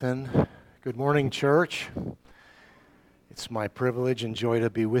Then, good morning, church. It's my privilege and joy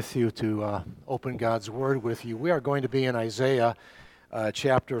to be with you to open God's Word with you. We are going to be in Isaiah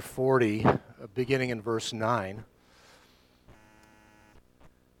chapter 40, beginning in verse 9.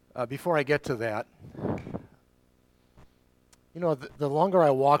 Before I get to that, you know, the longer I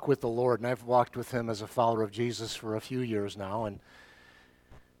walk with the Lord, and I've walked with Him as a follower of Jesus for a few years now, and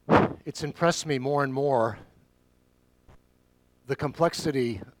it's impressed me more and more the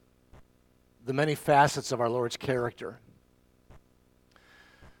complexity, the many facets of our Lord's character.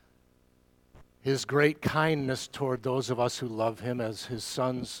 His great kindness toward those of us who love Him as His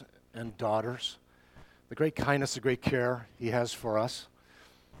sons and daughters. The great kindness, the great care He has for us.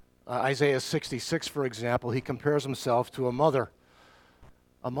 Isaiah 66, for example, He compares Himself to a mother.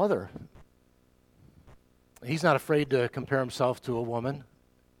 A mother. He's not afraid to compare Himself to a woman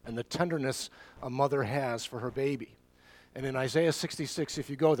and the tenderness a mother has for her baby. And in Isaiah 66, if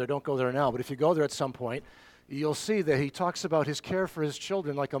you go there, don't go there now, but if you go there at some point, you'll see that He talks about His care for His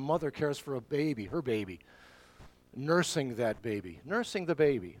children like a mother cares for a baby, her baby, nursing that baby, nursing the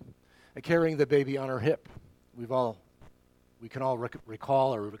baby, carrying the baby on her hip. We can all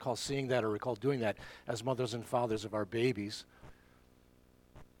recall seeing that or recall doing that as mothers and fathers of our babies,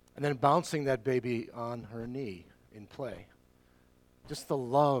 and then bouncing that baby on her knee in play. Just the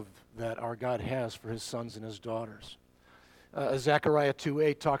love that our God has for His sons and His daughters. Zechariah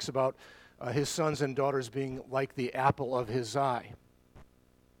 2:8 talks about His sons and daughters being like the apple of His eye.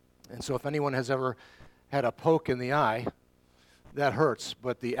 And so if anyone has ever had a poke in the eye, that hurts.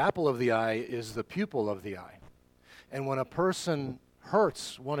 But the apple of the eye is the pupil of the eye. And when a person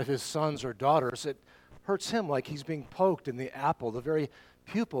hurts one of his sons or daughters, it hurts him like he's being poked in the apple, the very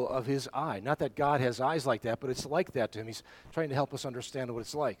pupil of his eye. Not that God has eyes like that, but it's like that to him. He's trying to help us understand what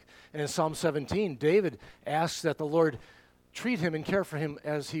it's like. And in Psalm 17, David asks that the Lord treat him and care for him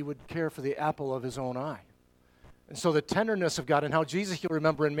as he would care for the apple of his own eye. And so the tenderness of God, and how Jesus, you'll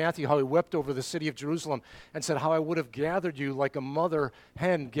remember in Matthew, how He wept over the city of Jerusalem and said, how I would have gathered you like a mother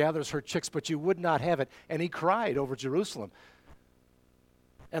hen gathers her chicks, but you would not have it. And He cried over Jerusalem.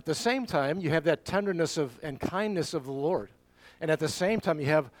 At the same time, you have that tenderness and kindness of the Lord. And at the same time, you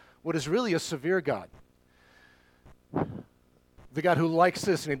have what is really a severe God. The God who likes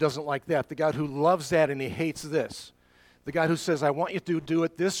this and He doesn't like that. The God who loves that and He hates this. The God who says, I want you to do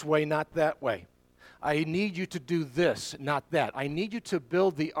it this way, not that way. I need you to do this, not that. I need you to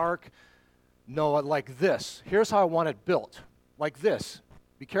build the ark, Noah, like this. Here's how I want it built, like this.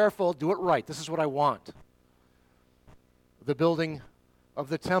 Be careful, do it right. This is what I want. The building of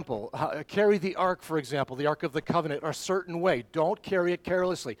the temple. Carry the ark, for example, the ark of the covenant, a certain way. Don't carry it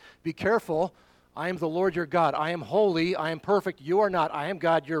carelessly. Be careful. I am the Lord your God. I am holy. I am perfect. You are not. I am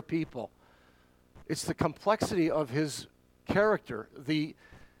God, your people. It's the complexity of His character, the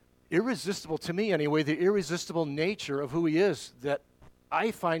irresistible, to me anyway, the irresistible nature of who He is that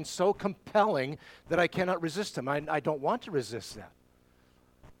I find so compelling that I cannot resist Him. I don't want to resist that.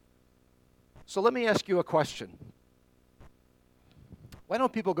 So let me ask you a question. Why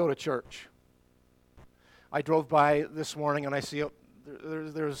don't people go to church? I drove by this morning and I see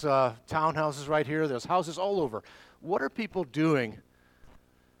there's townhouses right here. There's houses all over. What are people doing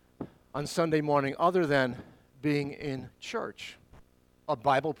on Sunday morning other than being in church? A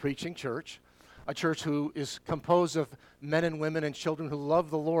Bible-preaching church, a church who is composed of men and women and children who love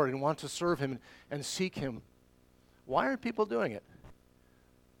the Lord and want to serve Him and seek Him. Why aren't people doing it?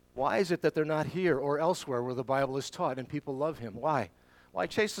 Why is it that they're not here or elsewhere where the Bible is taught and people love Him? Why? Well, I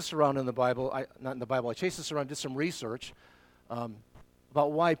chased this around in the Bible, I chased this around, did some research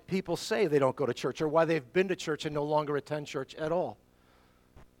about why people say they don't go to church or why they've been to church and no longer attend church at all.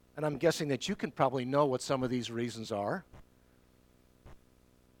 And I'm guessing that you can probably know what some of these reasons are.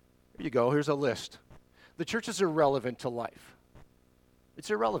 Here you go. Here's a list. The church is irrelevant to life.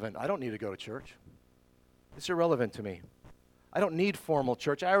 It's irrelevant. I don't need to go to church. It's irrelevant to me. I don't need formal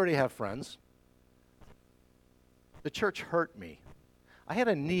church. I already have friends. The church hurt me. I had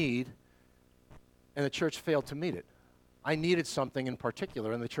a need, and the church failed to meet it. I needed something in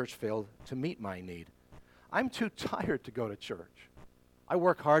particular, and the church failed to meet my need. I'm too tired to go to church. I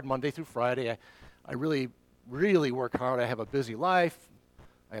work hard Monday through Friday. I really, really work hard. I have a busy life.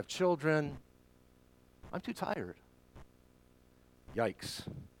 I have children. I'm too tired. Yikes.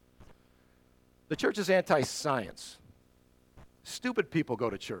 The church is anti-science. Stupid people go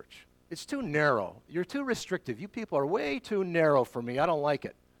to church. It's too narrow. You're too restrictive. You people are way too narrow for me. I don't like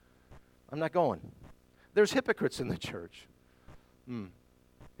it. I'm not going. There's hypocrites in the church.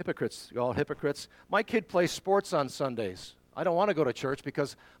 Hypocrites. You all hypocrites? My kid plays sports on Sundays. I don't want to go to church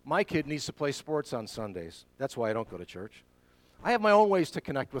because my kid needs to play sports on Sundays. That's why I don't go to church. I have my own ways to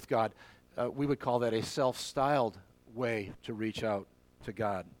connect with God. We would call that a self-styled way to reach out to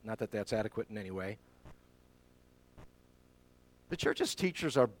God. Not that that's adequate in any way. The church's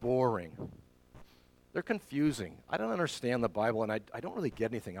teachers are boring. They're confusing. I don't understand the Bible, and I don't really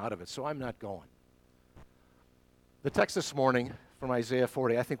get anything out of it, so I'm not going. The text this morning from Isaiah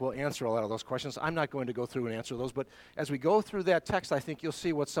 40, I think will answer a lot of those questions. I'm not going to go through and answer those, but as we go through that text, I think you'll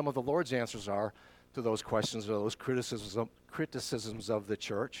see what some of the Lord's answers are to those questions or those criticisms of the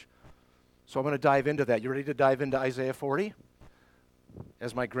church. So I'm going to dive into that. You ready to dive into Isaiah 40?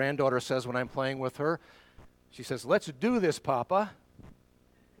 As my granddaughter says when I'm playing with her, she says, "Let's do this, Papa."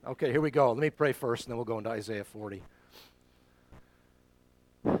 Okay, here we go. Let me pray first, and then we'll go into Isaiah 40.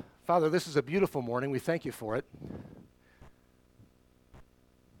 Father, this is a beautiful morning. We thank you for it.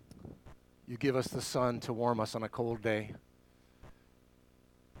 You give us the sun to warm us on a cold day.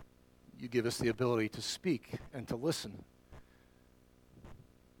 You give us the ability to speak and to listen,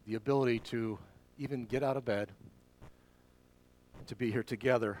 the ability to even get out of bed, and to be here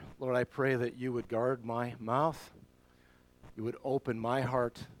together. Lord, I pray that you would guard my mouth, you would open my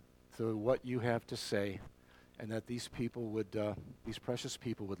heart to what you have to say, and that these people would, these precious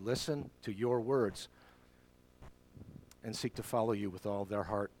people would listen to your words and seek to follow you with all their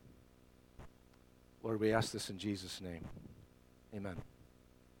heart. Lord, we ask this in Jesus' name. Amen.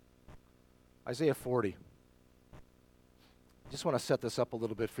 Isaiah 40. I just want to set this up a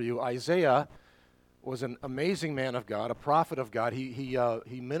little bit for you. Isaiah was an amazing man of God, a prophet of God.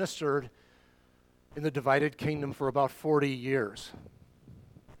 He ministered in the divided kingdom for about 40 years.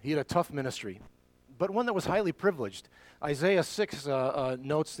 He had a tough ministry, but one that was highly privileged. Isaiah 6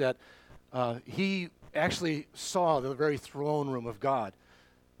 notes that he actually saw the very throne room of God,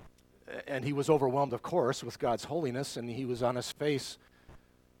 and he was overwhelmed, of course, with God's holiness, and he was on his face.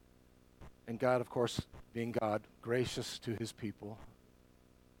 And God, of course, being God, gracious to his people,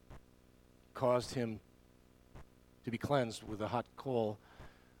 caused him to be cleansed with a hot coal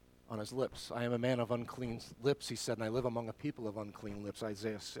on his lips. "I am a man of unclean lips," he said, "and I live among a people of unclean lips,"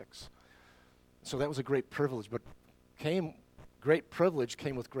 Isaiah 6. So that was a great privilege, but great privilege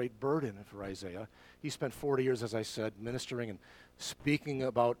came with great burden for Isaiah. He spent 40 years, as I said, ministering and speaking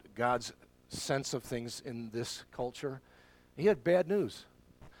about God's sense of things in this culture. He had bad news.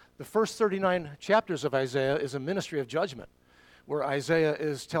 The first 39 chapters of Isaiah is a ministry of judgment, where Isaiah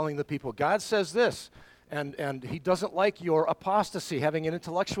is telling the people, God says this, and he doesn't like your apostasy, having an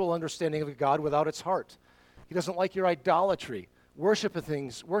intellectual understanding of God without its heart. He doesn't like your idolatry, worshiping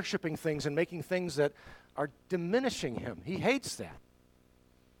things and making things that are diminishing him. He hates that.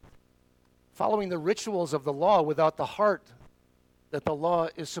 Following the rituals of the law without the heart that the law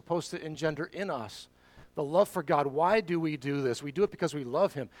is supposed to engender in us. The love for God. Why do we do this? We do it because we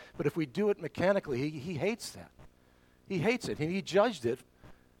love him. But if we do it mechanically, he hates that. He hates it. And he judged it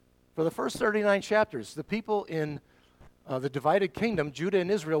for the first 39 chapters. The people in the divided kingdom, Judah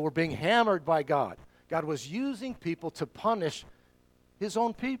and Israel, were being hammered by God. God was using people to punish his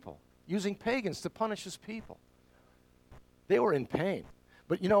own people, using pagans to punish his people. They were in pain.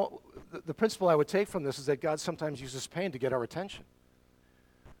 But you know, the principle I would take from this is that God sometimes uses pain to get our attention.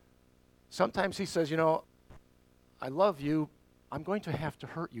 Sometimes he says, you know, I love you. I'm going to have to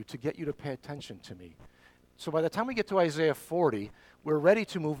hurt you to get you to pay attention to me. So by the time we get to Isaiah 40, we're ready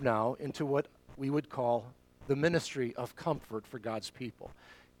to move now into what we would call the ministry of comfort for God's people.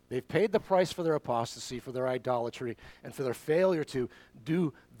 They've paid the price for their apostasy, for their idolatry, and for their failure to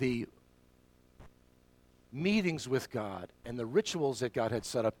do the meetings with God and the rituals that God had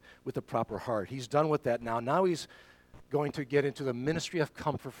set up with the proper heart. He's done with that now. Now he's going to get into the ministry of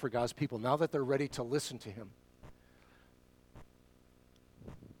comfort for God's people, now that they're ready to listen to him.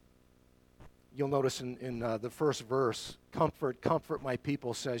 You'll notice in the first verse, comfort my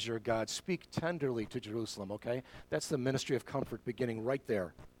people, says your God. Speak tenderly to Jerusalem, okay? That's the ministry of comfort beginning right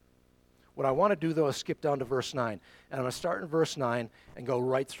there. What I want to do, though, is skip down to verse 9. And I'm going to start in verse 9 and go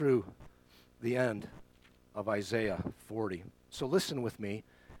right through the end of Isaiah 40. So listen with me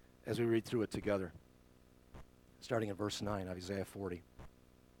as we read through it together. Starting in verse 9 of Isaiah 40.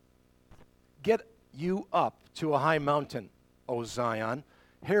 Get you up to a high mountain, O Zion,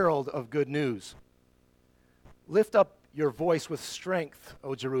 herald of good news. Lift up your voice with strength,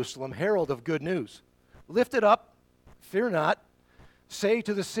 O Jerusalem, herald of good news. Lift it up, fear not. Say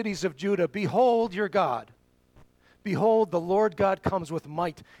to the cities of Judah, behold your God. Behold, the Lord God comes with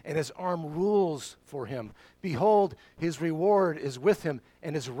might, and his arm rules for him. Behold, his reward is with him,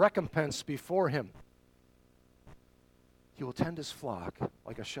 and his recompense before him. He will tend his flock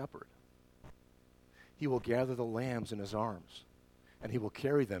like a shepherd. He will gather the lambs in his arms, and he will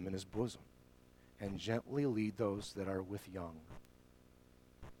carry them in his bosom, and gently lead those that are with young.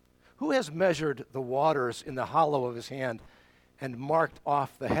 Who has measured the waters in the hollow of his hand and marked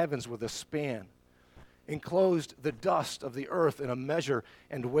off the heavens with a span, enclosed the dust of the earth in a measure,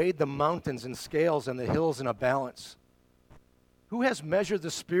 and weighed the mountains in scales and the hills in a balance? Who has measured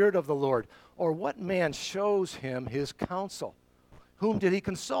the Spirit of the Lord? Or what man shows him his counsel? Whom did he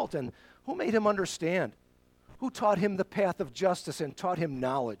consult, and who made him understand? Who taught him the path of justice and taught him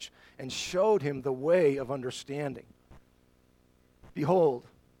knowledge and showed him the way of understanding? Behold,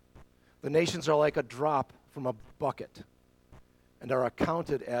 the nations are like a drop from a bucket and are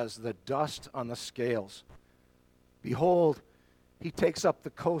accounted as the dust on the scales. Behold, he takes up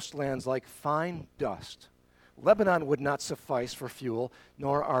the coastlands like fine dust. Lebanon would not suffice for fuel,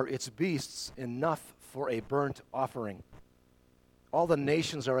 nor are its beasts enough for a burnt offering. All the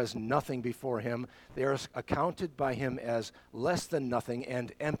nations are as nothing before him. They are accounted by him as less than nothing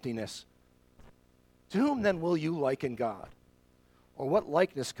and emptiness. To whom then will you liken God? Or what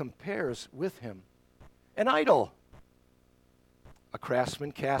likeness compares with him? An idol. A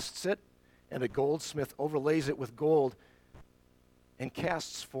craftsman casts it, and a goldsmith overlays it with gold and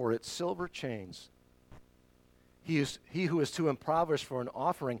casts for it silver chains. He who is too impoverished for an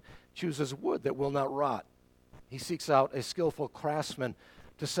offering chooses wood that will not rot. He seeks out a skillful craftsman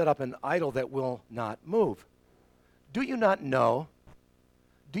to set up an idol that will not move. Do you not know?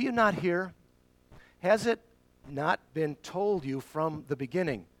 Do you not hear? Has it not been told you from the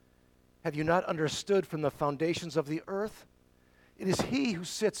beginning? Have you not understood from the foundations of the earth? It is he who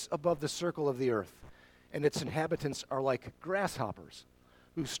sits above the circle of the earth, and its inhabitants are like grasshoppers,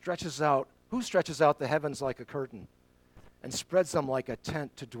 who stretches out the heavens like a curtain and spreads them like a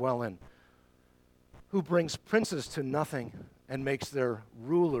tent to dwell in, who brings princes to nothing and makes their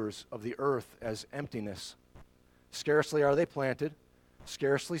rulers of the earth as emptiness. Scarcely are they planted,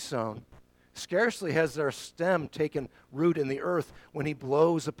 scarcely sown, scarcely has their stem taken root in the earth when he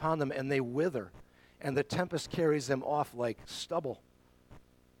blows upon them and they wither, and the tempest carries them off like stubble.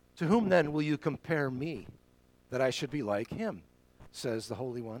 To whom then will you compare me, that I should be like him, says the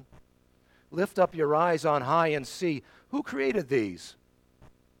Holy One? Lift up your eyes on high and see, who created these?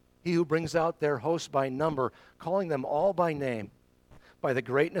 He who brings out their host by number, calling them all by name, by the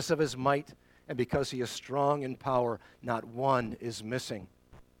greatness of his might, and because he is strong in power, not one is missing.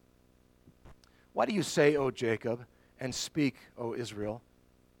 Why do you say, O Jacob, and speak, O Israel?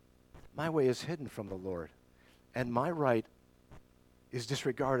 My way is hidden from the Lord, and my right is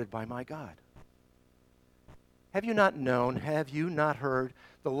disregarded by my God. Have you not known, have you not heard?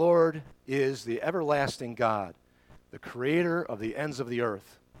 The Lord is the everlasting God, the creator of the ends of the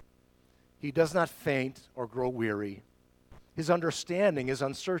earth. He does not faint or grow weary. His understanding is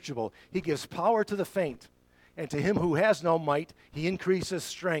unsearchable. He gives power to the faint, and to him who has no might, he increases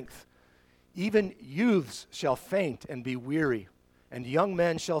strength. Even youths shall faint and be weary, and young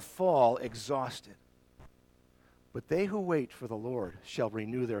men shall fall exhausted. But they who wait for the Lord shall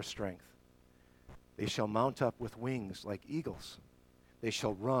renew their strength. They shall mount up with wings like eagles. They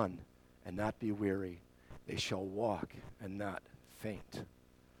shall run and not be weary. They shall walk and not faint.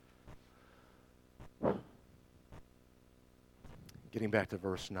 Getting back to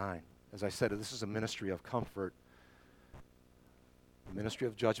verse 9. As I said, this is a ministry of comfort. The ministry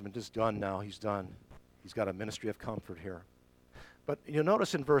of judgment is done now. He's done. He's got a ministry of comfort here. But you'll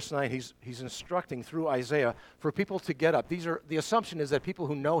notice in verse 9, he's instructing through Isaiah for people to get up. The assumption is that people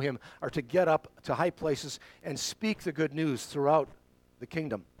who know him are to get up to high places and speak the good news throughout the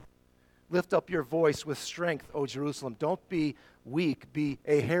kingdom. Lift up your voice with strength, O Jerusalem. Don't be weak. Be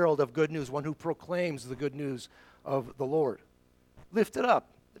a herald of good news, one who proclaims the good news of the Lord. Lift it up.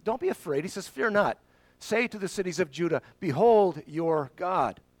 Don't be afraid. He says, fear not. Say to the cities of Judah, behold your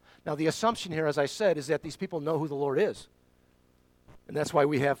God. Now, the assumption here, as I said, is that these people know who the Lord is. And that's why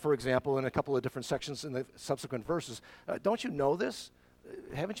we have, for example, in a couple of different sections in the subsequent verses, don't you know this?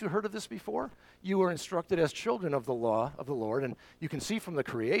 Haven't you heard of this before? You were instructed as children of the law of the Lord, and you can see from the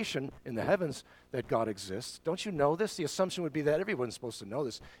creation in the heavens that God exists. Don't you know this? The assumption would be that everyone's supposed to know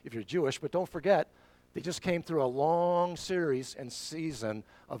this if you're Jewish, but don't forget, they just came through a long series and season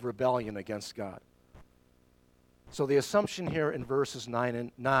of rebellion against God. So the assumption here in verses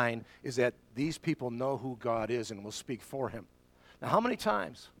 9 is that these people know who God is and will speak for him. Now, how many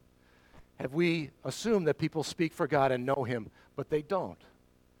times have we assumed that people speak for God and know him, but they don't?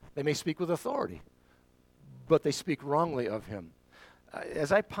 They may speak with authority, but they speak wrongly of him.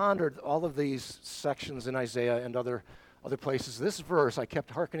 As I pondered all of these sections in Isaiah and other places, this verse, I kept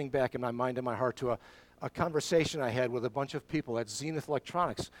hearkening back in my mind and my heart to a conversation I had with a bunch of people at Zenith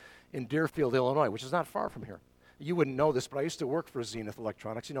Electronics in Deerfield, Illinois, which is not far from here. You wouldn't know this, but I used to work for Zenith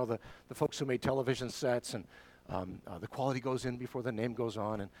Electronics. You know, the folks who made television sets, and the quality goes in before the name goes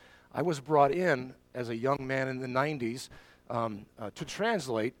on. And I was brought in as a young man in the 90s to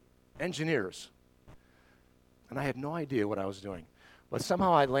translate engineers. And I had no idea what I was doing. But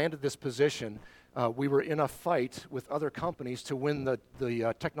somehow I landed this position. We were in a fight with other companies to win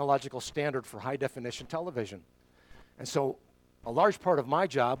the technological standard for high-definition television. And so a large part of my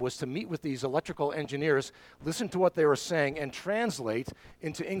job was to meet with these electrical engineers, listen to what they were saying, and translate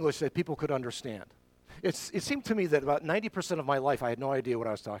into English that people could understand. It seemed to me that about 90% of my life I had no idea what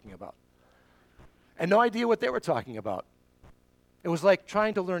I was talking about. And no idea what they were talking about. It was like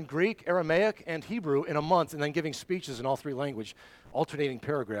trying to learn Greek, Aramaic, and Hebrew in a month and then giving speeches in all three languages, alternating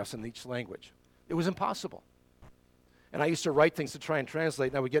paragraphs in each language. It was impossible. And I used to write things to try and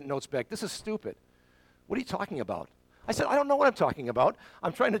translate, and I would get notes back. This is stupid. What are you talking about? I said, I don't know what I'm talking about.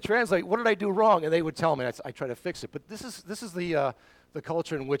 I'm trying to translate. What did I do wrong? And they would tell me. I try to fix it. But this is the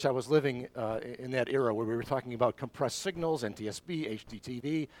culture in which I was living in that era, where we were talking about compressed signals, NTSB,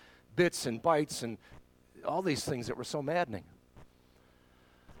 HDTV, bits and bytes, and all these things that were so maddening.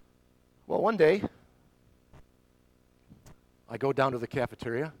 Well, one day, I go down to the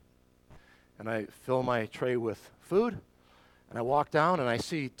cafeteria, and I fill my tray with food, and I walk down, and I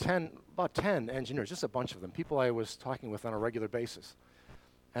see about 10 engineers, just a bunch of them, people I was talking with on a regular basis.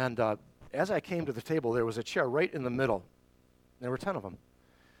 And as I came to the table, there was a chair right in the middle. There were 10 of them.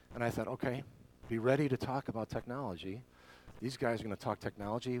 And I thought, okay, be ready to talk about technology. These guys are going to talk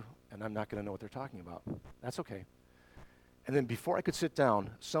technology, and I'm not going to know what they're talking about. That's okay. And then before I could sit down,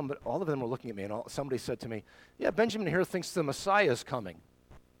 all of them were looking at me, and somebody said to me, yeah, Benjamin here thinks the Messiah is coming.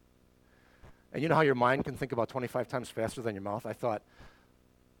 And you know how your mind can think about 25 times faster than your mouth? I thought,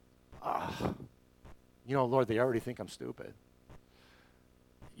 Lord, they already think I'm stupid.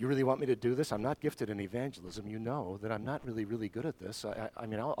 You really want me to do this? I'm not gifted in evangelism. You know that I'm not really good at this.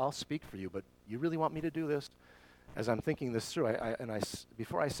 I'll speak for you, but you really want me to do this? As I'm thinking this through,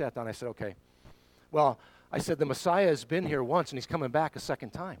 before I sat down, I said, okay. Well, I said, the Messiah has been here once, and he's coming back a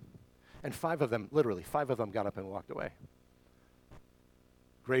second time. And 5 of them, literally, 5 of them got up and walked away.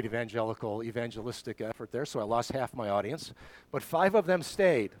 Great evangelistic effort there, so I lost half my audience. But 5 of them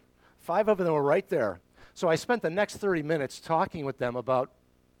stayed. 5 of them were right there. So I spent the next 30 minutes talking with them about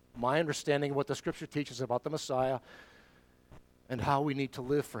my understanding of what the Scripture teaches about the Messiah and how we need to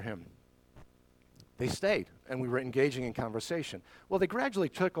live for him. They stayed, and we were engaging in conversation. Well, they gradually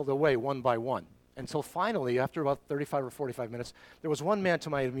trickled away one by one, until finally, after about 35 or 45 minutes, there was one man to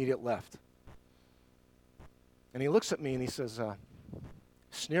my immediate left. And he looks at me and he says,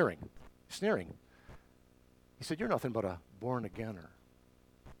 sneering. He said, you're nothing but a born-againer.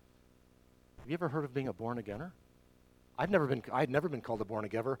 Have you ever heard of being a born-againer? I'd never been called a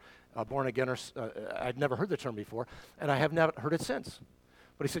born-againer. I'd never heard the term before, and I have never heard it since.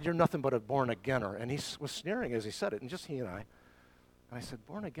 But he said, you're nothing but a born-againer. And he was sneering as he said it, and just he and I. And I said,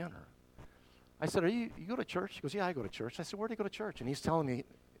 born-againer? I said, you go to church? He goes, yeah, I go to church. I said, where do you go to church? And he's telling me,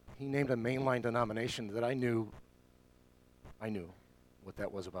 he named a mainline denomination that I knew what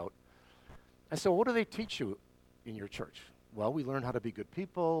that was about. I said, well, what do they teach you in your church? Well, we learn how to be good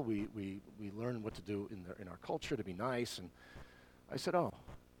people. We learn what to do in our culture to be nice. And I said, oh.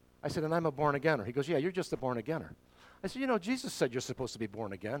 I said, and I'm a born-againer. He goes, yeah, you're just a born-againer. I said, Jesus said you're supposed to be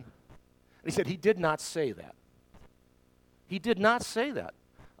born again. And he said, he did not say that. He did not say that.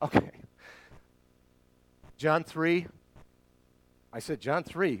 Okay. John 3. I said, John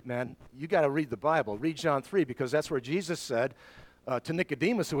 3, man, you got to read the Bible. Read John 3, because that's where Jesus said to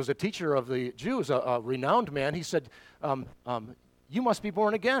Nicodemus, who was a teacher of the Jews, a renowned man, he said, you must be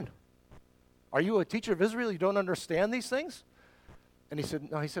born again. Are you a teacher of Israel? You don't understand these things? And he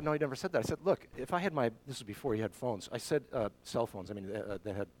said, no, he never said that. I said, look, if I had this was before he had phones. I said, cell phones,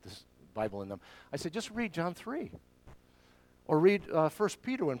 that had this Bible in them. I said, just read John 3. Or read 1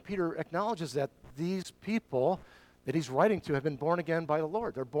 Peter, when Peter acknowledges that these people that he's writing to have been born again by the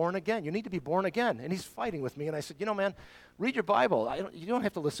Lord. They're born again. You need to be born again. And he's fighting with me. And I said, man, read your Bible. You don't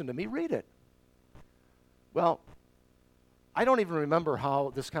have to listen to me. Read it. Well, I don't even remember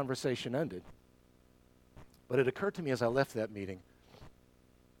how this conversation ended. But it occurred to me as I left that meeting,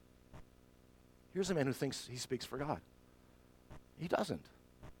 here's a man who thinks he speaks for God. He doesn't.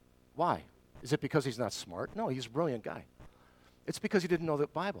 Why? Is it because he's not smart? No, he's a brilliant guy. It's because he didn't know the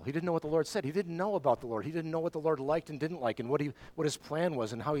Bible. He didn't know what the Lord said. He didn't know about the Lord. He didn't know what the Lord liked and didn't like, and what his plan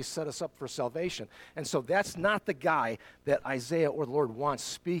was, and how he set us up for salvation. And so that's not the guy that Isaiah or the Lord wants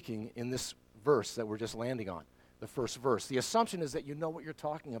speaking in this verse that we're just landing on, the first verse. The assumption is that you know what you're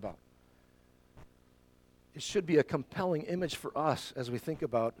talking about. It should be a compelling image for us as we think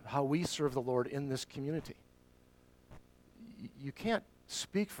about how we serve the Lord in this community. You can't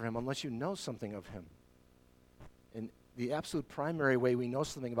speak for him unless you know something of him. the absolute primary way we know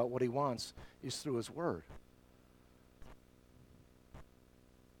something about what he wants is through his word.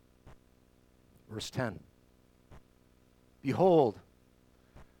 Verse 10. Behold.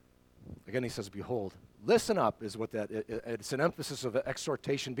 Again, he says, behold. Listen up is what it's an emphasis of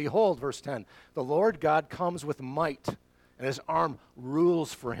exhortation. Behold, verse 10. The Lord God comes with might, and his arm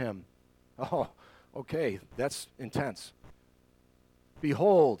rules for him. Oh, okay, that's intense.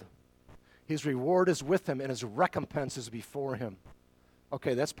 Behold, his reward is with him, and his recompense is before him.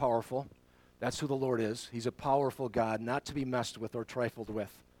 Okay, that's powerful. That's who the Lord is. He's a powerful God, not to be messed with or trifled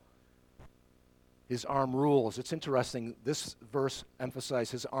with. His arm rules. It's interesting, this verse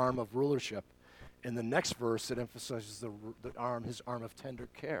emphasizes his arm of rulership. In the next verse, it emphasizes his arm of tender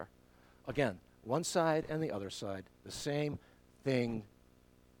care. Again, one side and the other side, the same thing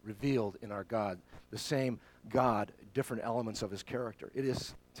revealed in our God. The same God, different elements of his character. It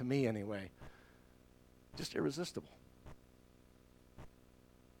is, to me anyway, just irresistible.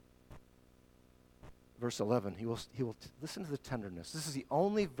 Verse 11, he will listen to the tenderness. This is the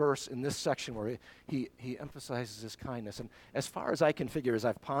only verse in this section where he emphasizes his kindness. And as far as I can figure, as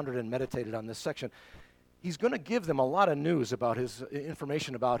I've pondered and meditated on this section, he's going to give them a lot of news about his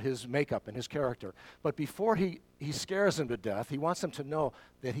information about his makeup and his character. But before he scares them to death, he wants them to know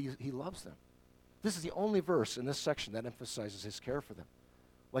that he loves them. This is the only verse in this section that emphasizes his care for them.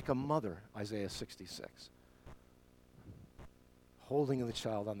 Like a mother, Isaiah 66. Holding the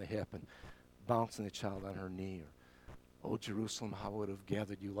child on the hip and bouncing the child on her knee. Or, oh, Jerusalem, how I would have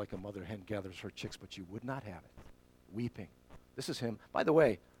gathered you like a mother hen gathers her chicks, but you would not have it. Weeping. This is him. By the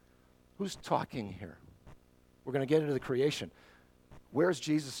way, who's talking here? We're going to get into the creation. Where's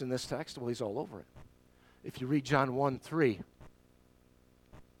Jesus in this text? Well, he's all over it. If you read John 1:3,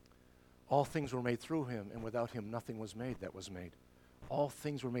 all things were made through him, and without him nothing was made that was made. All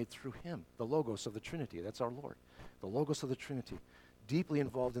things were made through him, the Logos of the Trinity. That's our Lord. The Logos of the Trinity. Deeply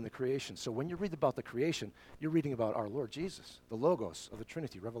involved in the creation. So when you read about the creation, you're reading about our Lord Jesus, the Logos of the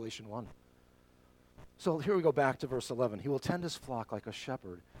Trinity, Revelation 1. So here we go back to verse 11. He will tend his flock like a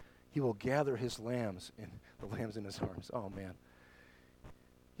shepherd. He will gather his lambs, the lambs in his arms. Oh, man.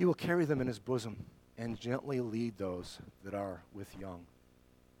 He will carry them in his bosom and gently lead those that are with young.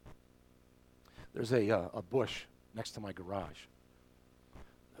 There's a bush next to my garage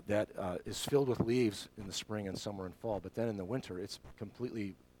that is filled with leaves in the spring and summer and fall, but then in the winter it's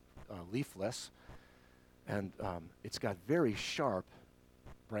completely leafless, and it's got very sharp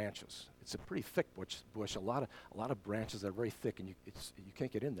branches. It's a pretty thick bush. A lot of branches that are very thick, and you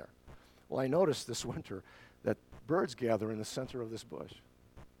can't get in there. Well, I noticed this winter that birds gather in the center of this bush.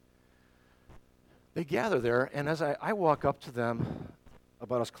 They gather there, and as I walk up to them,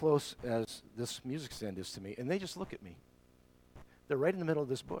 about as close as this music stand is to me, and they just look at me. They're right in the middle of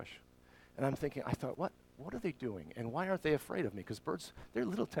this bush. And I'm thinking, I thought, what are they doing? And why aren't they afraid of me? Because birds, they're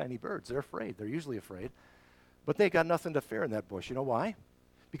little tiny birds. They're afraid. They're usually afraid. But they got nothing to fear in that bush. You know why?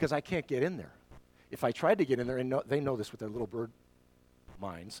 Because I can't get in there. If I tried to get in there, and they know this with their little bird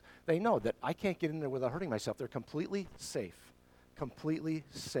minds, they know that I can't get in there without hurting myself. They're completely safe. Completely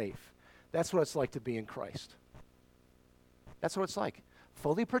safe. That's what it's like to be in Christ. That's what it's like.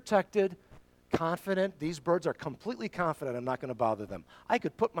 Fully protected, confident. These birds are completely confident I'm not going to bother them. I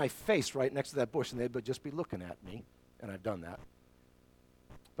could put my face right next to that bush and they would just be looking at me, and I've done that.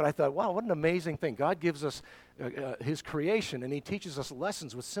 But I thought, wow, what an amazing thing. God gives us his creation, and he teaches us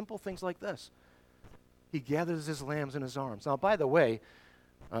lessons with simple things like this. He gathers his lambs in his arms. Now, by the way,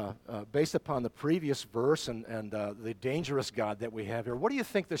 based upon the previous verse and the dangerous God that we have here, what do you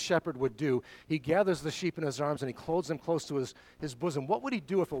think the shepherd would do? He gathers the sheep in his arms and he clothes them close to his bosom. What would he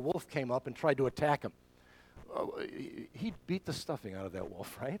do if a wolf came up and tried to attack him? He'd beat the stuffing out of that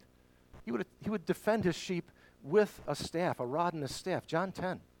wolf, right? He would defend his sheep with a staff, a rod and a staff. John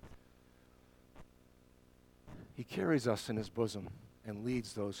 10. He carries us in his bosom and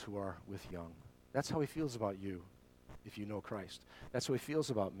leads those who are with young. That's how he feels about you. If you know Christ. That's how he feels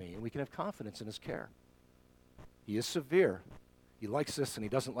about me, and we can have confidence in his care. He is severe. He likes this and he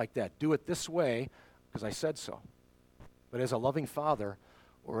doesn't like that. Do it this way because I said so. But as a loving father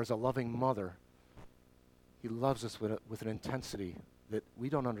or as a loving mother, he loves us with an intensity that we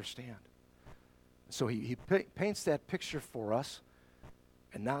don't understand. So he paints that picture for us,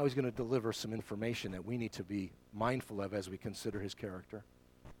 and now he's going to deliver some information that we need to be mindful of as we consider his character.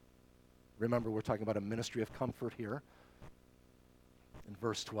 Remember, we're talking about a ministry of comfort here. In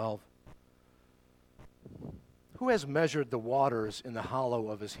verse 12. Who has measured the waters in the hollow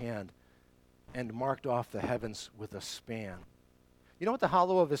of his hand and marked off the heavens with a span? You know what the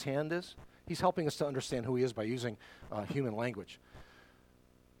hollow of his hand is? He's helping us to understand who he is by using human language.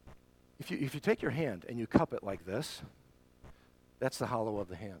 If you take your hand and you cup it like this, That's the hollow of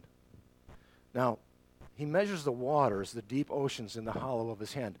the hand. Now, he measures the waters, the deep oceans, in the hollow of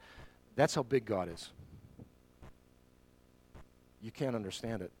his hand. That's how big God is. You can't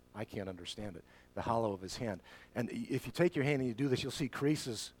understand it. I can't understand it. The hollow of his hand. And if you take your hand and you do this, you'll see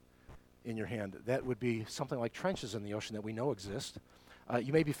creases in your hand. That would be something like trenches in the ocean that we know exist.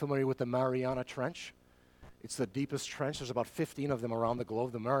 You may be familiar with the Mariana Trench. It's the deepest trench. There's about 15 of them around the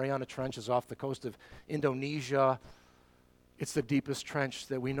globe. The Mariana Trench is off the coast of Indonesia. It's the deepest trench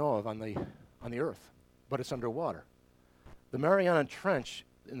that we know of on the earth, but it's underwater. The Mariana Trench,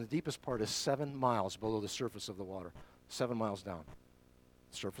 in the deepest part, is 7 miles below the surface of the water. 7 miles down.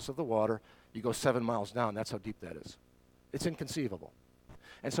 Surface of the water, you go 7 miles down, that's how deep that is. It's inconceivable.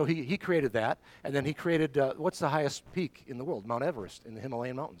 And so he created that, and then he created, what's the highest peak in the world? Mount Everest in the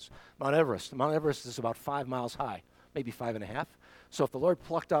Himalayan mountains. Mount Everest is about 5 miles high, maybe 5.5. So if the Lord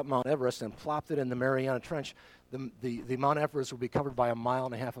plucked out Mount Everest and plopped it in the Mariana Trench, the Mount Everest would be covered by 1.5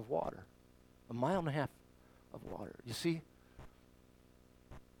 miles of water. 1.5 miles of water. You see?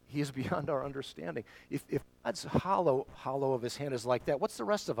 He is beyond our understanding. If God's hollow of his hand is like that, what's the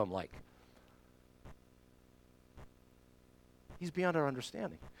rest of him like? He's beyond our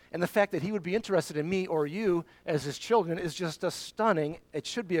understanding. And the fact that he would be interested in me or you as his children is just a stunning, it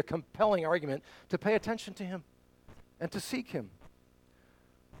should be a compelling argument to pay attention to him and to seek him.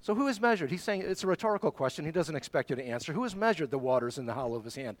 So who has measured? He's saying it's a rhetorical question. He doesn't expect you to answer. Who has measured the waters in the hollow of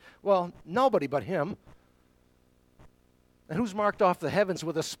his hand? Well, nobody but him. And who's marked off the heavens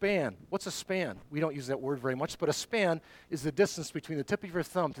with a span? What's a span? We don't use that word very much, but a span is the distance between the tip of your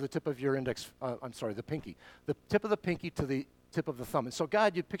thumb to the tip of your the pinky. The tip of the pinky to the tip of the thumb. And so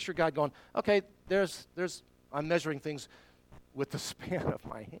God, you picture God going, okay, I'm measuring things with the span of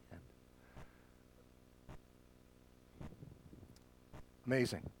my hand.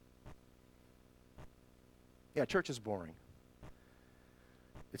 Amazing. Yeah, church is boring.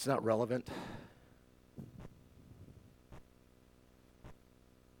 It's not relevant.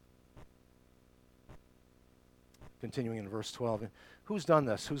 Continuing in verse 12, who's done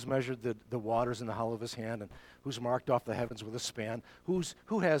this? Who's measured the waters in the hollow of his hand, and who's marked off the heavens with a span?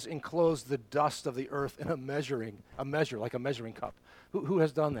 Who has enclosed the dust of the earth in a measure, like a measuring cup? Who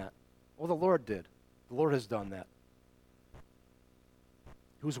has done that? Well, the Lord did. The Lord has done that.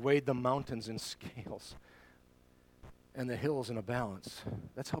 Who's weighed the mountains in scales and the hills in a balance?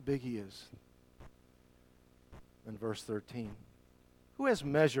 That's how big he is. In verse 13, who has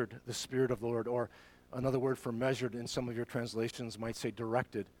measured the Spirit of the Lord? Or another word for measured in some of your translations might say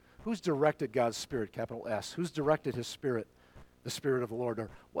directed. Who's directed God's Spirit, capital S? Who's directed his Spirit, the Spirit of the Lord? Or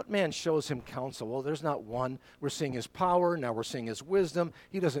what man shows him counsel? Well, there's not one. We're seeing his power. Now we're seeing his wisdom.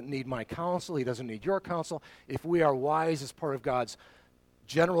 He doesn't need my counsel. He doesn't need your counsel. If we are wise as part of God's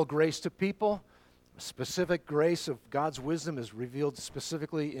general grace to people, specific grace of God's wisdom is revealed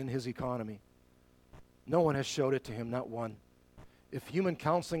specifically in his economy. No one has showed it to him, not one. If human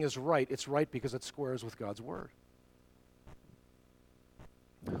counseling is right, it's right because it squares with God's word.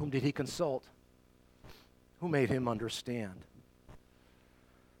 Whom did he consult? Who made him understand?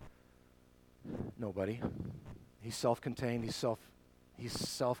 Nobody. He's self-contained. He's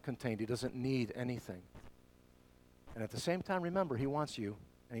self-contained. He doesn't need anything. And at the same time, remember, he wants you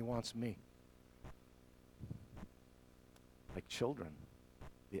and he wants me. Like children,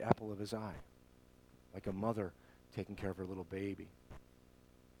 the apple of his eye. Like a mother taking care of her little baby.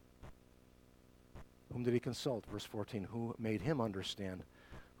 Whom did he consult? Verse 14, who made him understand?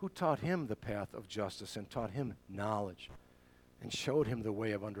 Who taught him the path of justice and taught him knowledge and showed him the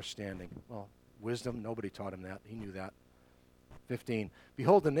way of understanding? Well, wisdom, nobody taught him that. He knew that. 15,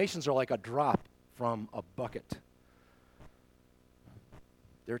 behold, the nations are like a drop from a bucket.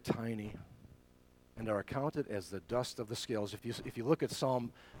 They're tiny and are accounted as the dust of the scales. If you look at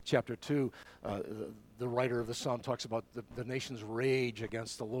Psalm chapter 2, the writer of the psalm talks about the nations rage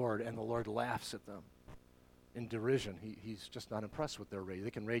against the Lord, and the Lord laughs at them in derision. He's just not impressed with their rage.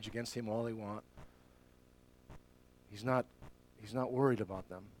 They can rage against him all they want. He's not worried about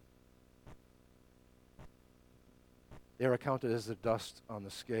them. They're accounted as the dust on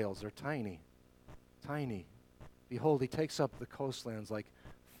the scales. They're tiny, tiny. Behold, he takes up the coastlands like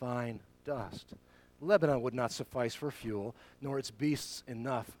fine dust. Lebanon would not suffice for fuel, nor its beasts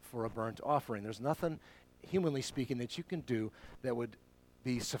enough for a burnt offering. There's nothing, humanly speaking, that you can do that would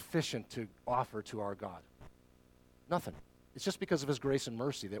be sufficient to offer to our God. Nothing. It's just because of his grace and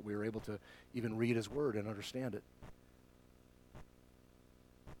mercy that we are able to even read his word and understand it.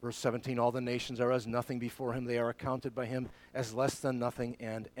 Verse 17, all the nations are as nothing before him. They are accounted by him as less than nothing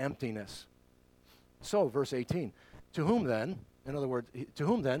and emptiness. So, verse 18, to whom then In other words, to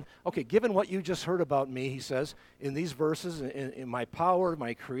whom then? Okay, given what you just heard about me, he says, in these verses, in my power,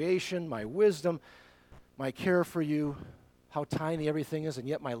 my creation, my wisdom, my care for you, how tiny everything is, and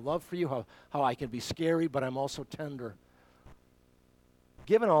yet my love for you, how I can be scary, but I'm also tender.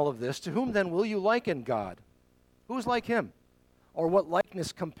 Given all of this, to whom then will you liken God? Who is like him? Or what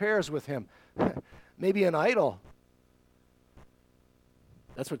likeness compares with him? Maybe an idol.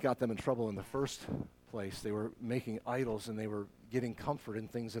 That's what got them in trouble in the first place. They were making idols, and they were getting comfort in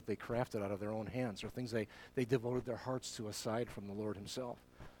things that they crafted out of their own hands, or things they devoted their hearts to aside from the Lord himself.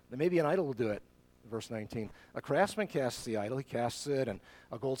 And maybe an idol will do it. Verse 19, a craftsman casts the idol, he casts it, and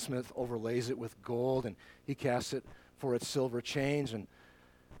a goldsmith overlays it with gold, and he casts it for its silver change. And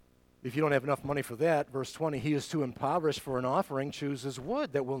if you don't have enough money for that, verse 20, he is too impoverished for an offering, chooses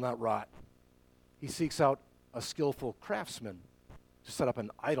wood that will not rot. He seeks out a skillful craftsman to set up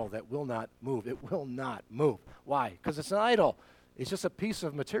an idol that will not move. It will not move. Why? Because it's an idol. It's just a piece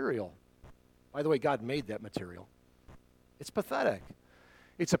of material. By the way, God made that material. It's pathetic.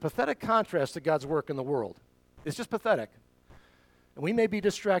 It's a pathetic contrast to God's work in the world. It's just pathetic. And we may be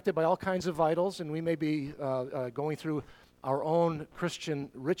distracted by all kinds of idols, and we may be going through our own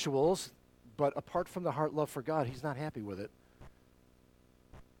Christian rituals, but apart from the heart love for God, he's not happy with it.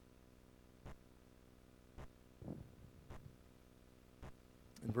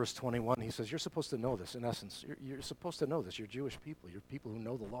 In verse 21, he says, you're supposed to know this. In essence, you're supposed to know this. You're Jewish people. You're people who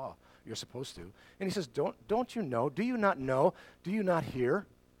know the law. You're supposed to. And he says, don't you know? Do you not know? Do you not hear?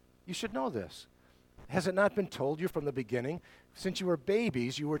 You should know this. Has it not been told you from the beginning? Since you were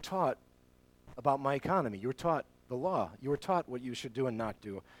babies, you were taught about my economy. You were taught the law. You were taught what you should do and not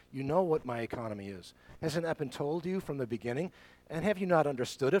do. You know what my economy is. Hasn't that been told you from the beginning? And have you not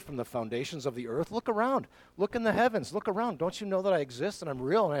understood it from the foundations of the earth? Look around. Look in the heavens. Look around. Don't you know that I exist and I'm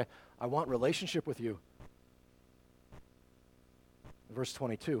real and I want relationship with you? Verse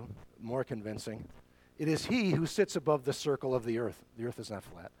 22, more convincing. It is he who sits above the circle of the earth. The earth is not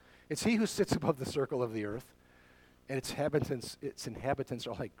flat. It's he who sits above the circle of the earth, and its inhabitants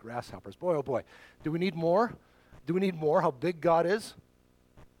are like grasshoppers. Boy, oh boy. Do we need more? Do we need more how big God is?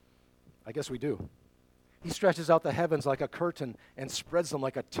 I guess we do. He stretches out the heavens like a curtain and spreads them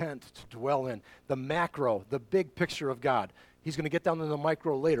like a tent to dwell in. The macro, the big picture of God. He's going to get down to the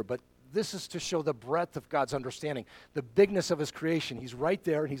micro later, but this is to show the breadth of God's understanding, the bigness of his creation. He's right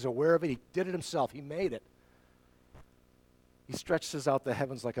there, and he's aware of it. He did it himself. He made it. He stretches out the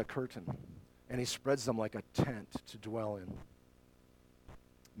heavens like a curtain, and he spreads them like a tent to dwell in.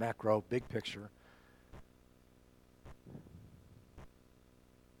 Macro, big picture.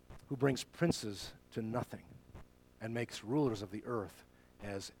 Who brings princes to nothing and makes rulers of the earth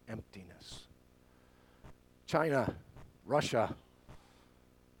as emptiness. China, Russia,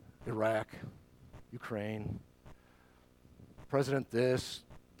 Iraq, Ukraine, president this,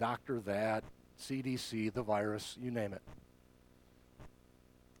 doctor that, CDC, the virus, you name it.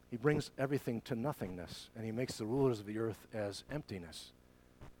 He brings everything to nothingness, and he makes the rulers of the earth as emptiness.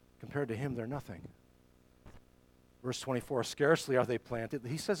 Compared to him, they're nothing. Verse 24, scarcely are they planted.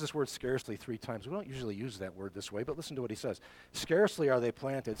 He says this word scarcely 3 times. We don't usually use that word this way, but listen to what he says. Scarcely are they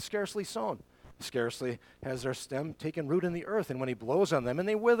planted, scarcely sown. Scarcely has their stem taken root in the earth, and when he blows on them, and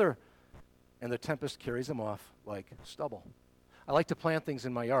they wither, and the tempest carries them off like stubble. I like to plant things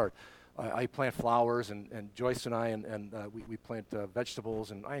in my yard. I plant flowers, and Joyce and I, we plant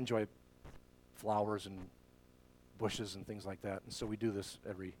vegetables, and I enjoy flowers and bushes and things like that, and so we do this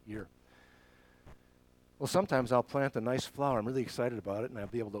every year. Well, sometimes I'll plant a nice flower. I'm really excited about it, and I'll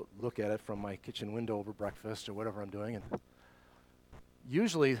be able to look at it from my kitchen window over breakfast or whatever I'm doing, and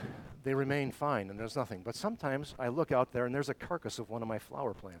usually they remain fine, and there's nothing. But sometimes I look out there, and there's a carcass of one of my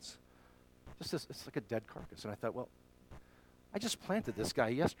flower plants. It's like a dead carcass, and I thought, well, I just planted this guy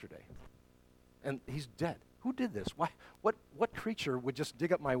yesterday, and he's dead. Who did this? Why? What creature would just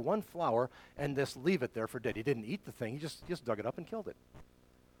dig up my one flower and just leave it there for dead? He didn't eat the thing. He just dug it up and killed it.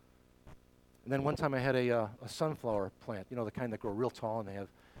 And then one time I had a sunflower plant, you know, the kind that grow real tall and they have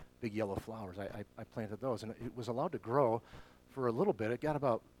big yellow flowers. I planted those, and it was allowed to grow for a little bit. It got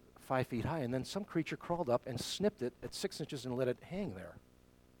about 5 feet high, and then some creature crawled up and snipped it at 6 inches and let it hang there.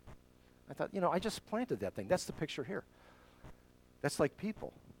 I thought, I just planted that thing. That's the picture here. That's like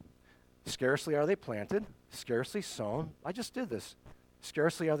people. Scarcely are they planted, scarcely sown. I just did this.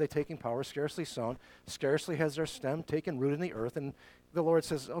 Scarcely are they taking power, scarcely sown. Scarcely has their stem taken root in the earth. And the Lord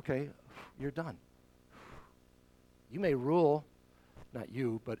says, okay, you're done. You may rule, not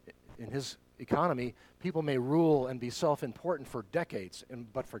you, but in his economy, people may rule and be self-important for decades.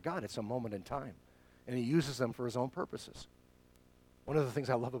 But for God, it's a moment in time. And he uses them for his own purposes. One of the things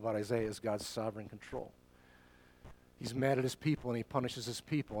I love about Isaiah is God's sovereign control. He's mad at his people, and he punishes his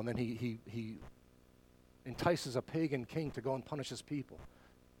people, and then he entices a pagan king to go and punish his people.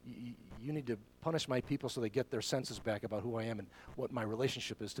 You need to punish my people so they get their senses back about who I am and what my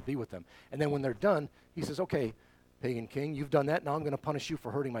relationship is to be with them. And then when they're done, he says, okay, pagan king, you've done that, now I'm going to punish you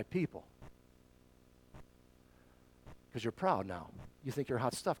for hurting my people. Because you're proud now. You think you're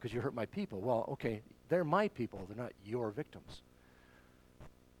hot stuff because you hurt my people. Well, okay, they're my people. They're not your victims.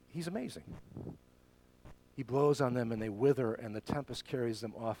 He's amazing. He blows on them and they wither, and the tempest carries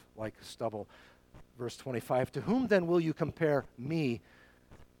them off like stubble. Verse 25, to whom then will you compare me,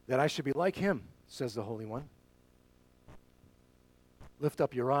 that I should be like him, says the Holy One? Lift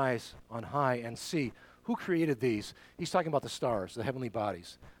up your eyes on high and see. Who created these? He's talking about the stars, the heavenly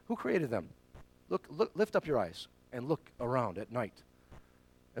bodies. Who created them? Look, lift up your eyes and look around at night.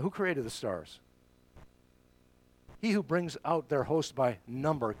 And who created the stars? He who brings out their host by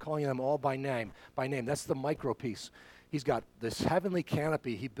number, calling them all by name. That's the micro piece. He's got this heavenly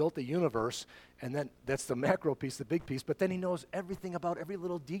canopy. He built the universe, and then that's the macro piece, the big piece. But then he knows everything about every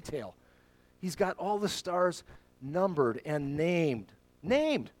little detail. He's got all the stars numbered and named.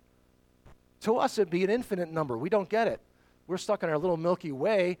 Named. To us, it'd be an infinite number. We don't get it. We're stuck in our little Milky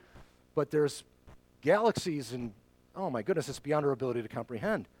Way, but there's galaxies, and oh my goodness, it's beyond our ability to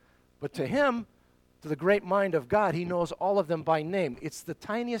comprehend. But to him, to the great mind of God, he knows all of them by name. It's the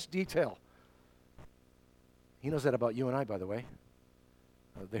tiniest detail. He knows that about you and I, by the way.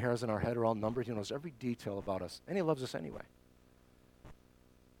 The hairs on our head are all numbered. He knows every detail about us, and he loves us anyway.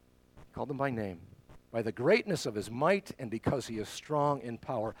 He called them by name. By the greatness of his might, and because he is strong in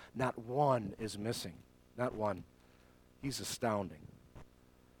power, not one is missing. Not one. He's astounding.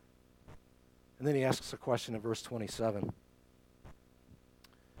 And then he asks a question in verse 27.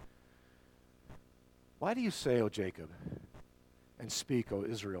 Why do you say, O Jacob, and speak, O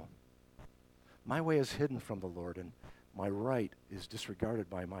Israel? My way is hidden from the Lord, and my right is disregarded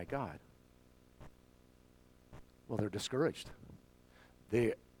by my God. Well, they're discouraged.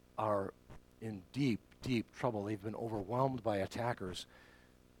 They are in deep, deep trouble. They've been overwhelmed by attackers.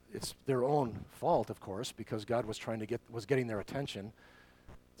 It's their own fault, of course, because God was getting their attention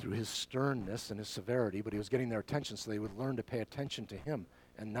through his sternness and his severity, but he was getting their attention so they would learn to pay attention to him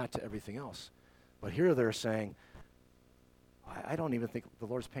and not to everything else. But here they're saying, I don't even think the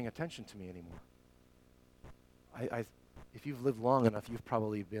Lord's paying attention to me anymore. If you've lived long enough, you've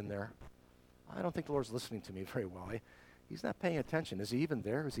probably been there. I don't think the Lord's listening to me very well. He's not paying attention. Is he even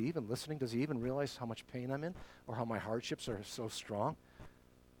there? Is he even listening? Does he even realize how much pain I'm in or how my hardships are so strong?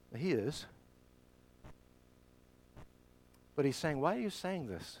 He is. But he's saying, why are you saying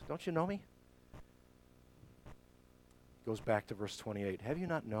this? Don't you know me? Goes back to verse 28. Have you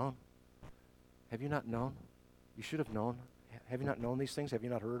not known? Have you not known? You should have known. Have you not known these things? Have you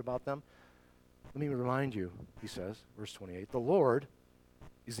not heard about them? Let me remind you, he says, verse 28, the Lord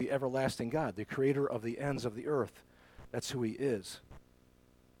is the everlasting God, the creator of the ends of the earth. That's who he is.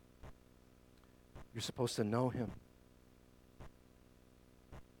 You're supposed to know him.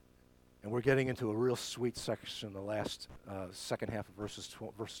 And we're getting into a real sweet section, the last second half of verses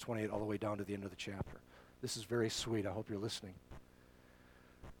 28 all the way down to the end of the chapter. This is very sweet. I hope you're listening.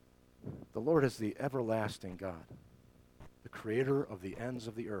 The Lord is the everlasting God, the creator of the ends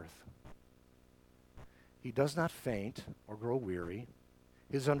of the earth. He does not faint or grow weary.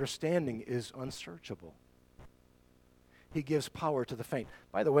 His understanding is unsearchable. He gives power to the faint.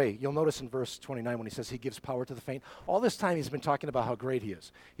 By the way, you'll notice in verse 29 when he says he gives power to the faint, all this time he's been talking about how great he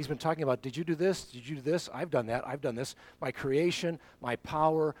is. He's been talking about, did you do this? Did you do this? I've done that. I've done this. My creation, my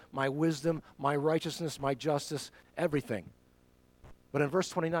power, my wisdom, my righteousness, my justice, everything. But in verse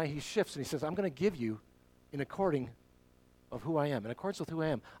 29, he shifts and he says, I'm going to give you in accordance with who I am.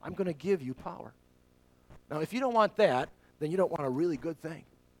 I'm going to give you power. Now, if you don't want that, then you don't want a really good thing.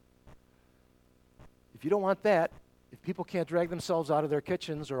 If you don't want that, if people can't drag themselves out of their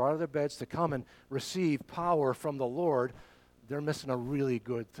kitchens or out of their beds to come and receive power from the Lord, they're missing a really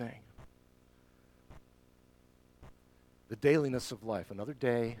good thing. The dailiness of life, another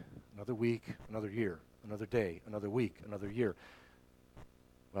day, another week, another year, another day, another week, another year.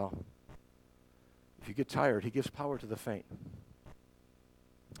 Well, if you get tired, he gives power to the faint.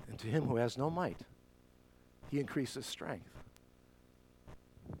 And to him who has no might, he increases strength.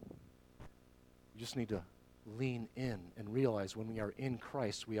 You just need to lean in and realize when we are in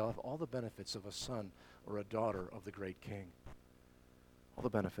Christ, we have all the benefits of a son or a daughter of the great King. All the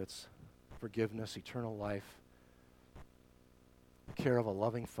benefits, forgiveness, eternal life, the care of a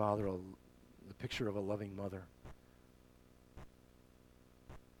loving father, the picture of a loving mother.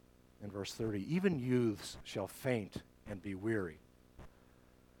 In verse 30, even youths shall faint and be weary.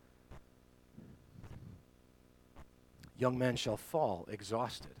 Young men shall fall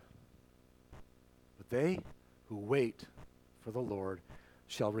exhausted. But they who wait for the Lord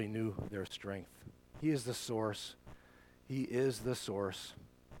shall renew their strength. He is the source. He is the source.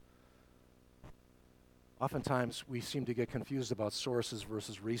 Oftentimes, we seem to get confused about sources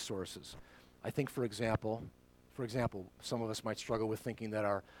versus resources. I think, for example, some of us might struggle with thinking that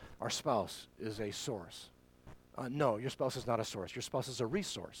our spouse is a source. No, your spouse is not a source. Your spouse is a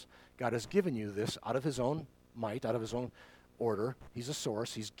resource. God has given you this out of his own might, out of his own order. He's a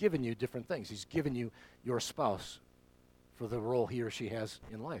source. He's given you different things. He's given you your spouse for the role he or she has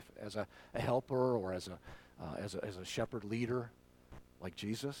in life, as a helper or as a shepherd leader like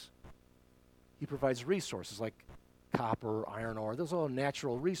Jesus. He provides resources like copper, iron ore. Those are all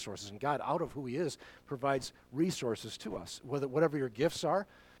natural resources. And God, out of who he is, provides resources to us. Whatever your gifts are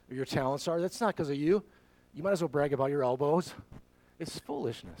or your talents are, that's not because of you. You might as well brag about your elbows. It's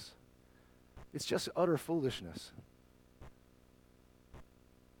foolishness. It's just utter foolishness.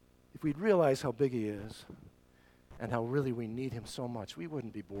 If we'd realize how big he is and how really we need him so much, we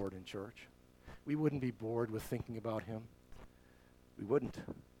wouldn't be bored in church. We wouldn't be bored with thinking about him. We wouldn't.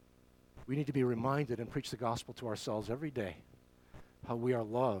 We need to be reminded and preach the gospel to ourselves every day, how we are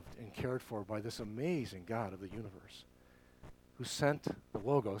loved and cared for by this amazing God of the universe, who sent the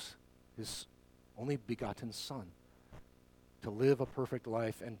Logos, his only begotten Son, to live a perfect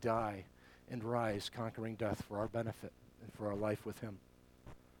life and die and rise, conquering death for our benefit and for our life with him.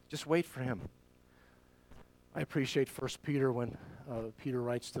 Just wait for him. I appreciate 1 Peter when Peter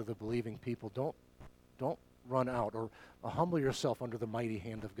writes to the believing people, don't run out or humble yourself under the mighty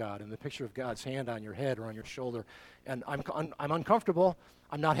hand of God. And the picture of God's hand on your head or on your shoulder. And I'm uncomfortable.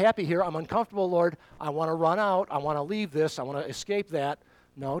 I'm not happy here. I'm uncomfortable, Lord. I want to run out. I want to leave this. I want to escape that.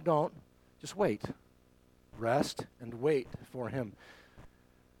 No, don't. Just wait. Rest and wait for him.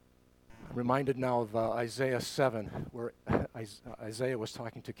 I'm reminded now of Isaiah 7, where Isaiah was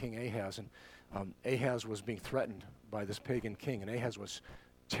talking to King Ahaz, and Ahaz was being threatened by this pagan king, and Ahaz was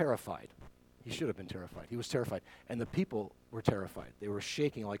terrified. He should have been terrified. He was terrified. And the people were terrified. They were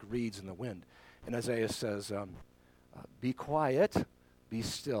shaking like reeds in the wind. And Isaiah says, be quiet, be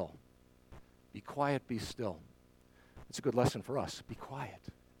still. Be quiet, be still. It's a good lesson for us. Be quiet,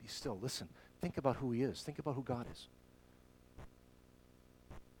 be still. Listen, think about who he is. Think about who God is.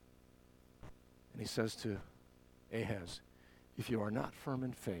 And he says to Ahaz, if you are not firm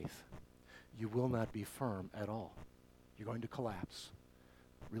in faith, you will not be firm at all. You're going to collapse.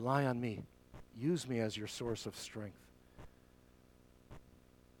 Rely on me. Use me as your source of strength.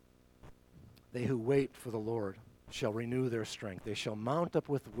 They who wait for the Lord shall renew their strength. They shall mount up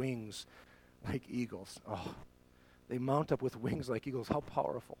with wings like eagles. Oh, they mount up with wings like eagles. How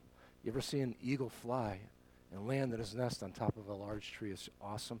powerful. You ever see an eagle fly and land in his nest on top of a large tree? It's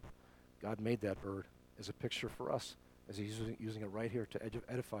awesome. God made that bird as a picture for us, as he's using it right here to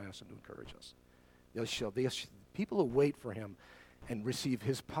edify us and to encourage us. People who wait for him and receive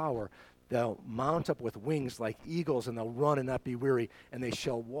his power, they'll mount up with wings like eagles, and they'll run and not be weary, and they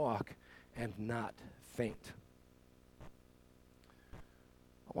shall walk and not faint.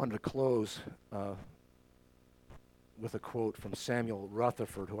 I wanted to close with a quote from Samuel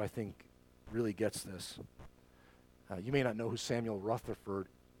Rutherford, who I think really gets this. You may not know who Samuel Rutherford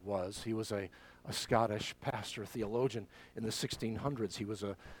was. He was a Scottish pastor, theologian in the 1600s. He was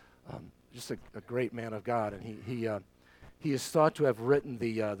just a great man of God, and he is thought to have written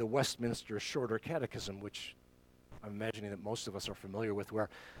the Westminster Shorter Catechism, which I'm imagining that most of us are familiar with, where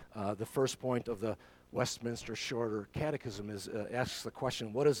the first point of the Westminster Shorter Catechism asks the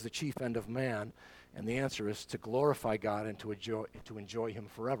question, what is the chief end of man? And the answer is to glorify God and to enjoy him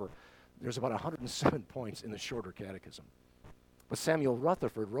forever. There's about 107 points in the Shorter Catechism. But Samuel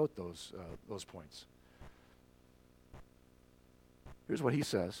Rutherford wrote those points. Here's what he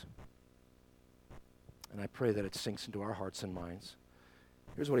says, and I pray that it sinks into our hearts and minds.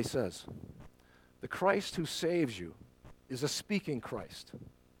 Here's what he says. The Christ who saves you is a speaking Christ.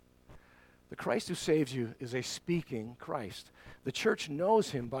 The Christ who saves you is a speaking Christ. The church knows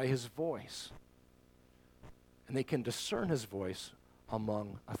him by his voice, and they can discern his voice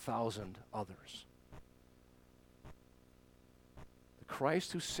among 1,000 others. The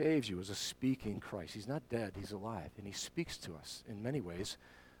Christ who saves you is a speaking Christ. He's not dead, he's alive, and he speaks to us in many ways,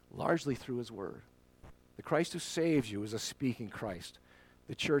 largely through his word. The Christ who saves you is a speaking Christ.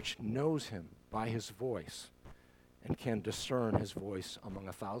 The church knows him by his voice and can discern his voice among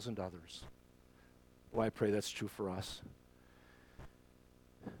 1,000 others. Well, I pray that's true for us.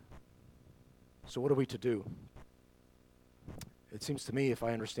 So what are we to do? It seems to me, if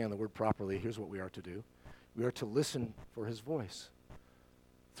I understand the word properly, here's what we are to do. We are to listen for his voice.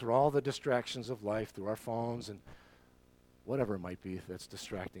 Through all the distractions of life, through our phones and whatever it might be that's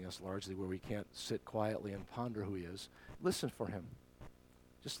distracting us largely, where we can't sit quietly and ponder who he is. Listen for him.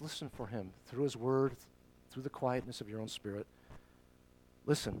 Just listen for him through his word, through the quietness of your own spirit.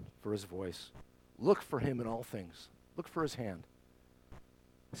 Listen for his voice. Look for him in all things. Look for his hand.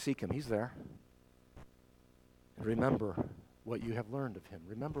 Seek him. He's there. And remember what you have learned of him.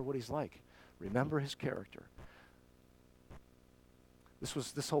 Remember what he's like. Remember his character.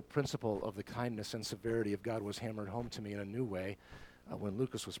 This whole principle of the kindness and severity of God was hammered home to me in a new way when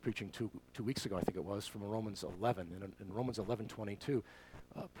Lucas was preaching two weeks ago, I think it was, from Romans 11. In Romans 11:22,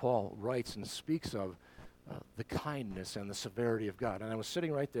 Paul writes and speaks of the kindness and the severity of God. And I was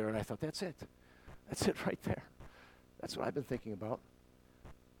sitting right there, and I thought, that's it. That's it right there. That's what I've been thinking about.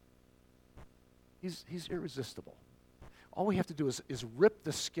 He's irresistible. All we have to do is rip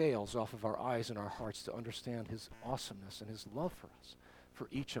the scales off of our eyes and our hearts to understand his awesomeness and his love for us, for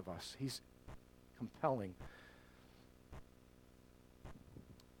each of us. He's compelling.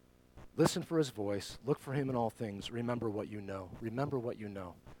 Listen for his voice. Look for him in all things. Remember what you know. Remember what you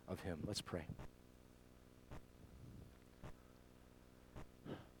know of him. Let's pray.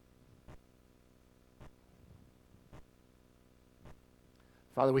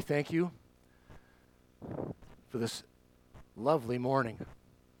 Father, we thank you for this lovely morning.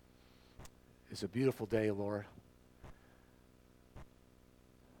 It's a beautiful day, Lord.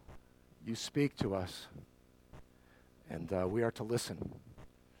 You speak to us, and we are to listen.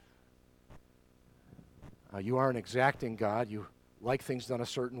 You are an exacting God. You like things done a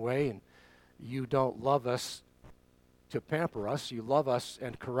certain way, and you don't love us to pamper us. You love us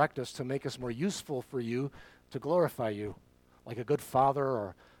and correct us to make us more useful for you, to glorify you, like a good father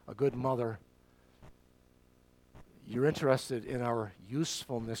or a good mother. You're interested in our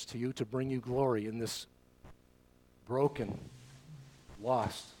usefulness to you to bring you glory in this broken,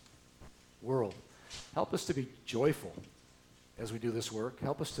 lost world. Help us to be joyful as we do this work.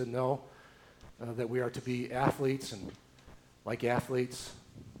 Help us to know that we are to be athletes, and like athletes,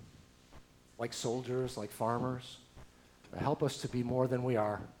 like soldiers, like farmers. Help us to be more than we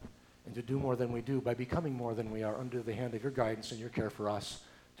are and to do more than we do by becoming more than we are under the hand of your guidance and your care for us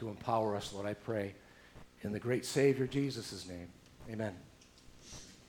to empower us, Lord, I pray. In the great Savior Jesus' name, amen.